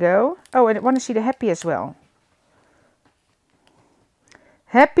the bingo. Oh, and I want to see the happy as well.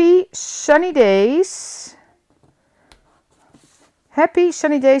 Happy Sunny Days. Happy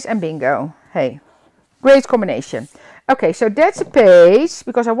Sunny Days and bingo. Hey, great combination. Okay, so that's a page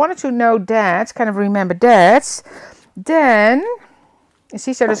because I wanted to know that, kind of remember that. Then, you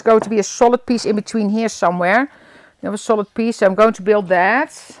see, so there's going to be a solid piece in between here somewhere. You have a solid piece, so I'm going to build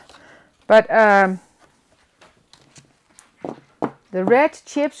that. But the red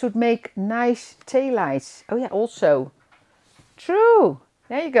chips would make nice taillights. Oh yeah, also. True.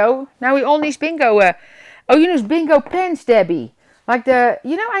 There you go. Now we all need bingo. Oh, you use bingo pens, Debbie. Like the,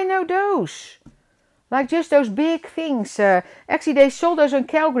 you know, I know those. Like just those big things. Actually, they sold those in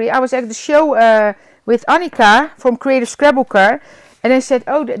Calgary. I was at the show with Annika from Creative Scrapbooker. And they said,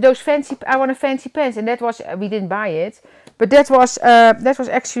 oh, those fancy, I want a fancy pens. And that was, we didn't buy it. But that was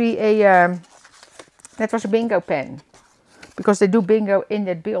actually a, that was a bingo pen. Because they do bingo in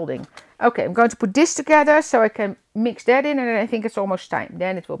that building. Okay, I'm going to put this together so I can mix that in, and then I think it's almost time.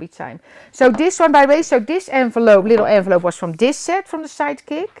 Then it will be time. So this one, by the way, so this envelope, little envelope, was from this set, from the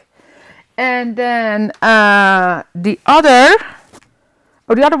Sidekick. And then the other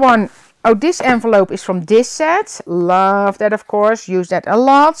one, oh, this envelope is from this set. Love that, of course. Use that a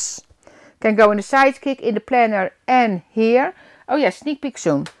lot. Can go in the Sidekick, in the planner, and here. Oh yeah, sneak peek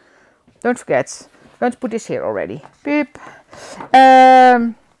soon. Don't forget. I'm going to put this here already. Beep.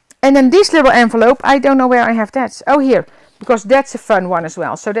 And then this little envelope, I don't know where I have that. Oh, here, because that's a fun one as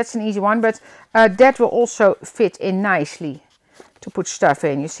well. So that's an easy one, but that will also fit in nicely to put stuff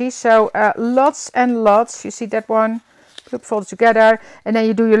in, you see. So lots and lots, you see that one, fold it together, and then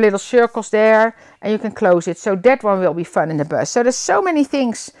you do your little circles there, and you can close it. So that one will be fun in the bus. So there's so many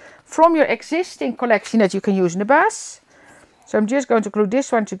things from your existing collection that you can use in the bus. So I'm just going to glue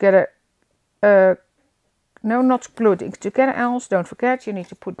this one together no, not glued it together else. Don't forget, you need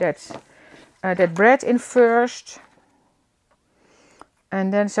to put that bread in first.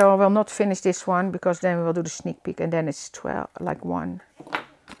 And then, so I will not finish this one, because then we will do the sneak peek, and then it's 12, like 1.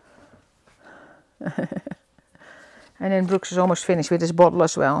 And then Brooks is almost finished with this bottle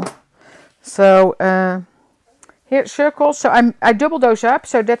as well. So, here, circles. So I double those up.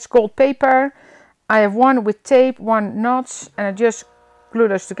 So that's gold paper. I have one with tape, one not, and I just glue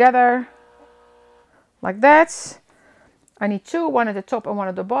those together. Like that. I need 2, one at the top and one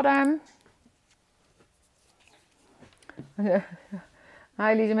at the bottom.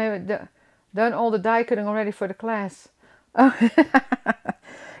 Hi Lisa, maybe done all the die cutting already for the class. Oh.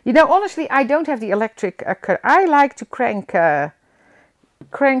 You know, honestly, I don't have the electric cutter. I like to crank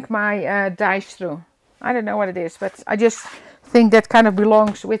my dies through. I don't know what it is, but I just think that kind of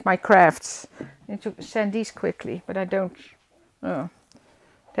belongs with my crafts. I need to sand these quickly, but I don't. Oh.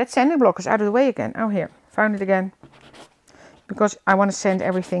 That sanding block is out of the way again. Oh, here, found it again. Because I want to sand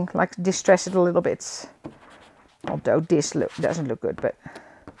everything, like distress it a little bit. Although this doesn't look good, but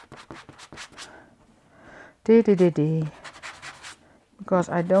because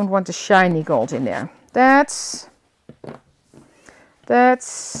I don't want the shiny gold in there. That's,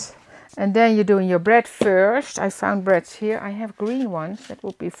 and then you're doing your bread first. I found breads here. I have green ones. That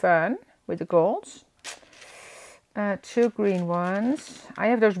would be fun with the golds. 2 green ones. I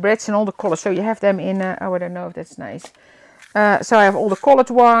have those breads in all the colors, so you have them in. Oh, I don't know if that's nice. So I have all the colored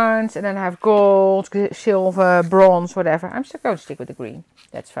ones, and then I have gold, silver, bronze, whatever. I'm still going to stick with the green.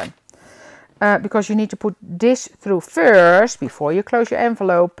 That's fun. Because you need to put this through first before you close your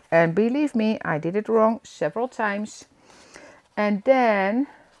envelope. And believe me, I did it wrong several times. And then,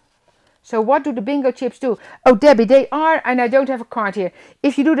 so what do the bingo chips do? Oh, Debbie, they are, and I don't have a card here.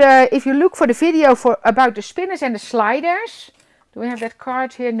 If you look for the video about the spinners and the sliders, do we have that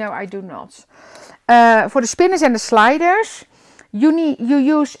card here? No, I do not. For the spinners and the sliders, you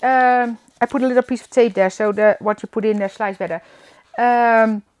use, I put a little piece of tape there, so what you put in there slides better.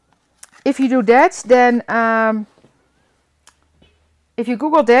 If you do that, then, if you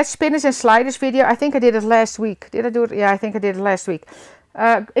Google that, spinners and sliders video, I think I did it last week. Did I do it? Yeah, I think I did it last week.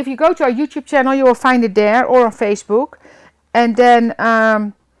 If you go to our YouTube channel, you will find it there, or on Facebook. And then,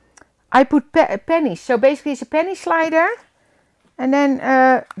 I put pennies. So basically it's a penny slider. And then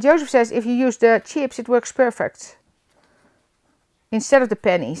Joseph says if you use the chips, it works perfect. Instead of the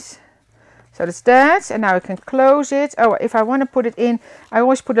pennies. So that's that. And now I can close it. Oh, if I want to put it in, I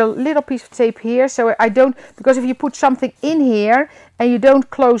always put a little piece of tape here. So I don't, because if you put something in here and you don't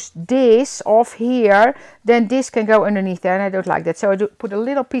close this off here, then this can go underneath there. And I don't like that. So I do put a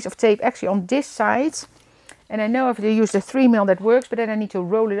little piece of tape actually on this side. And I know if you use the 3mm that works, but then I need to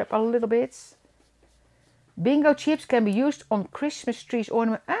roll it up a little bit. Bingo chips can be used on Christmas trees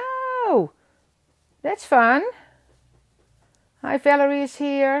ornament. Oh, that's fun. Hi, Valerie is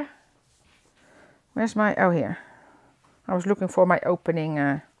here. Where's my, oh, here. I was looking for my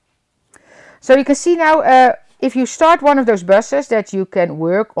opening. So you can see now, if you start one of those buses, that you can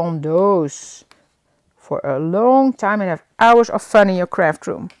work on those for a long time and have hours of fun in your craft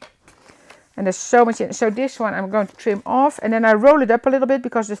room. And there's so much in it. So this one I'm going to trim off, and then I roll it up a little bit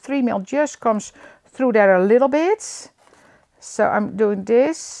because the 3mm just comes through there a little bit. So I'm doing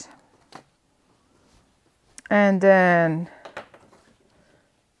this. And then,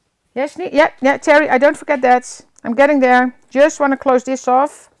 yes, yeah, Terry, I don't forget that. I'm getting there. Just want to close this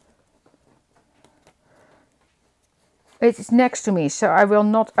off. It's next to me, so I will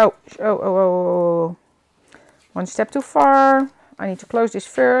not, oh. One step too far. I need to close this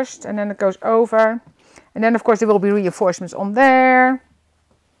first, and then it goes over. And then, of course, there will be reinforcements on there.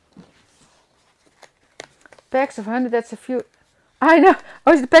 Packs of 100, that's a few. I know.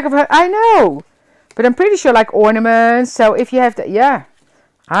 Oh, it's the pack of 100. I know. But I'm pretty sure like ornaments. So if you have that, yeah.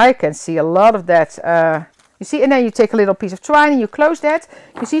 I can see a lot of that. You see, and then you take a little piece of twine and you close that.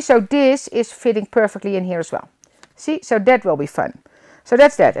 You see, so this is fitting perfectly in here as well. See, so that will be fun. So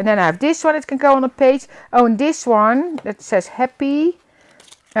that's that. And then I have this one, it can go on the page. Oh, and this one that says happy.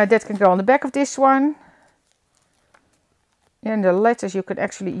 That can go on the back of this one. And the letters you can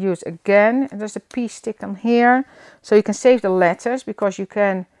actually use again. And there's a piece stick on here. So you can save the letters because you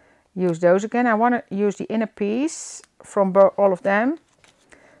can use those again. I want to use the inner piece from all of them.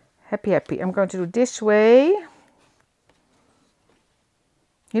 Happy, happy. I'm going to do this way.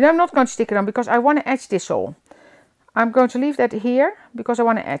 You know, I'm not going to stick it on because I want to etch this all. I'm going to leave that here because I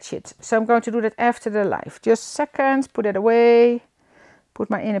want to etch it. So I'm going to do that after the live. Just seconds, put it away. Put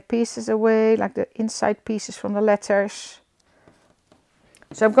my inner pieces away, like the inside pieces from the letters.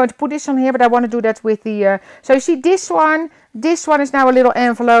 So I'm going to put this on here, but I want to do that with the... so you see this one is now a little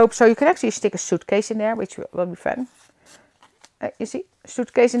envelope. So you can actually stick a suitcase in there, which will be fun. You see,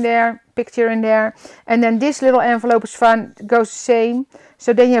 suitcase in there, picture in there. And then this little envelope is fun, it goes the same.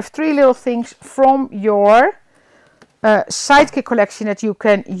 So then you have 3 little things from your Sidekick collection that you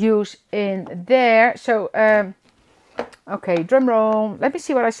can use in there. So, okay, drum roll. Let me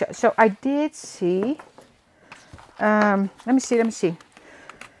see what I saw. So I did see... let me see.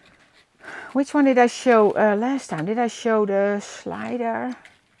 Which one did I show last time? Did I show the slider?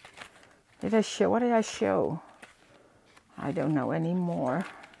 What did I show? I don't know anymore.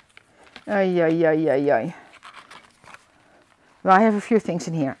 Well, I have a few things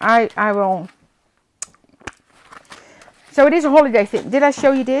in here. I will... So it is a holiday thing. Did I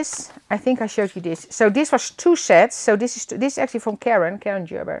show you this? I think I showed you this. So this was 2 sets. So this is actually from Karen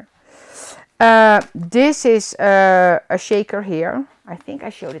Gerber. This is a shaker here. I think I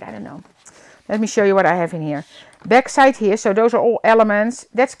showed it. I don't know. Let me show you what I have in here. Backside here. So those are all elements.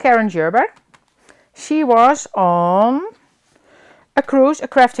 That's Karen Gerber. She was on a cruise, a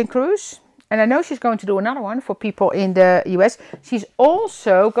crafting cruise. And I know she's going to do another one for people in the US. She's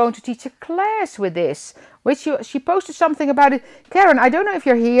also going to teach a class with this. Which she posted something about it. Karen, I don't know if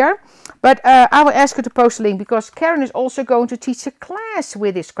you're here. But I will ask her to post a link. Because Karen is also going to teach a class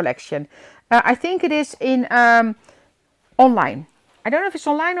with this collection. I think it is in online. I don't know if it's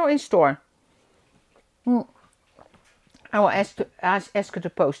online or in store. I will ask her to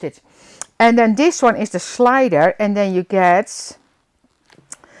post it. And then this one is the slider. And then you get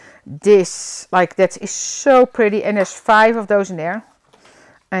this. Like, that is so pretty. And there's 5 of those in there.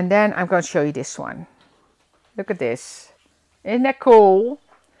 And then I'm going to show you this one. Look at this. Isn't that cool?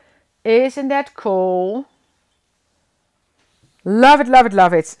 Isn't that cool? Love it, love it,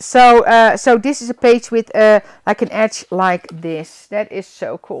 love it. So, so this is a page with like an edge like this. That is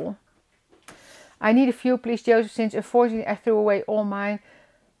so cool. I need a few, please, Joseph, since unfortunately I threw away all mine.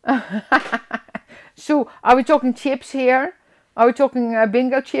 So, are we talking chips here? Are we talking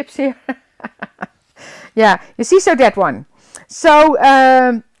bingo chips here? Yeah, you see, so that one. So,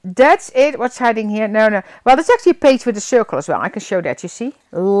 that's it. What's hiding here? No. Well, there's actually a page with a circle as well. I can show that, you see.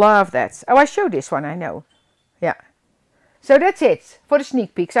 Love that. Oh, I showed this one, I know. Yeah. So that's it for the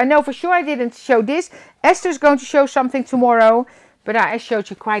sneak peeks. I know for sure I didn't show this. Esther's going to show something tomorrow. But I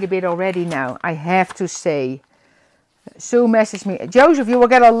showed you quite a bit already now, I have to say. Sue messaged me. Joseph, you will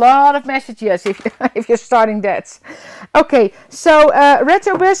get a lot of messages if you're starting that. Okay, so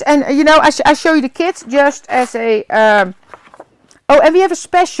Retrobus. And you know, I show you the kit just as a... oh, and we have a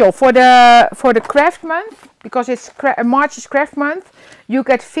special for the craft month. Because it's March is craft month. You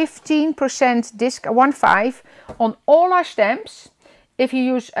get 15% discount, 15, on all our stamps. If you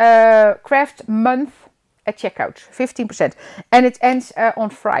use craft month at checkout, 15%. And it ends on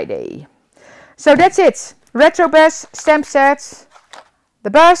Friday. So that's it. Retro bus, stamp set, the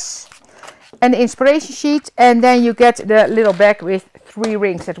bus, and the inspiration sheet. And then you get the little bag with 3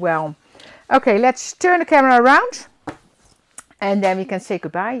 rings as well. Okay, let's turn the camera around. And then we can say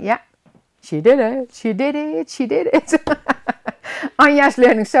goodbye. Yeah, she did it. She did it. She did it. Anja's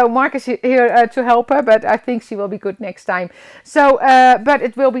learning. So Mark is here to help her, but I think she will be good next time. So, but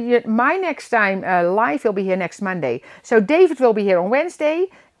it will be my next time live will be here next Monday. So David will be here on Wednesday.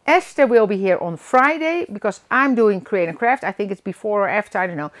 Esther will be here on Friday because I'm doing Create and Craft. I think it's before or after, I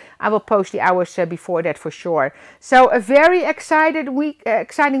don't know. I will post the hours before that for sure. So a very exciting week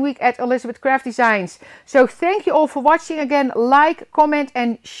at Elizabeth Craft Designs. So thank you all for watching. Again, like, comment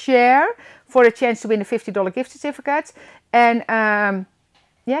and share for the chance to win a $50 gift certificate. And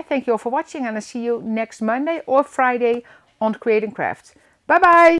yeah, thank you all for watching and I'll see you next Monday or Friday on Create and Craft. Bye bye.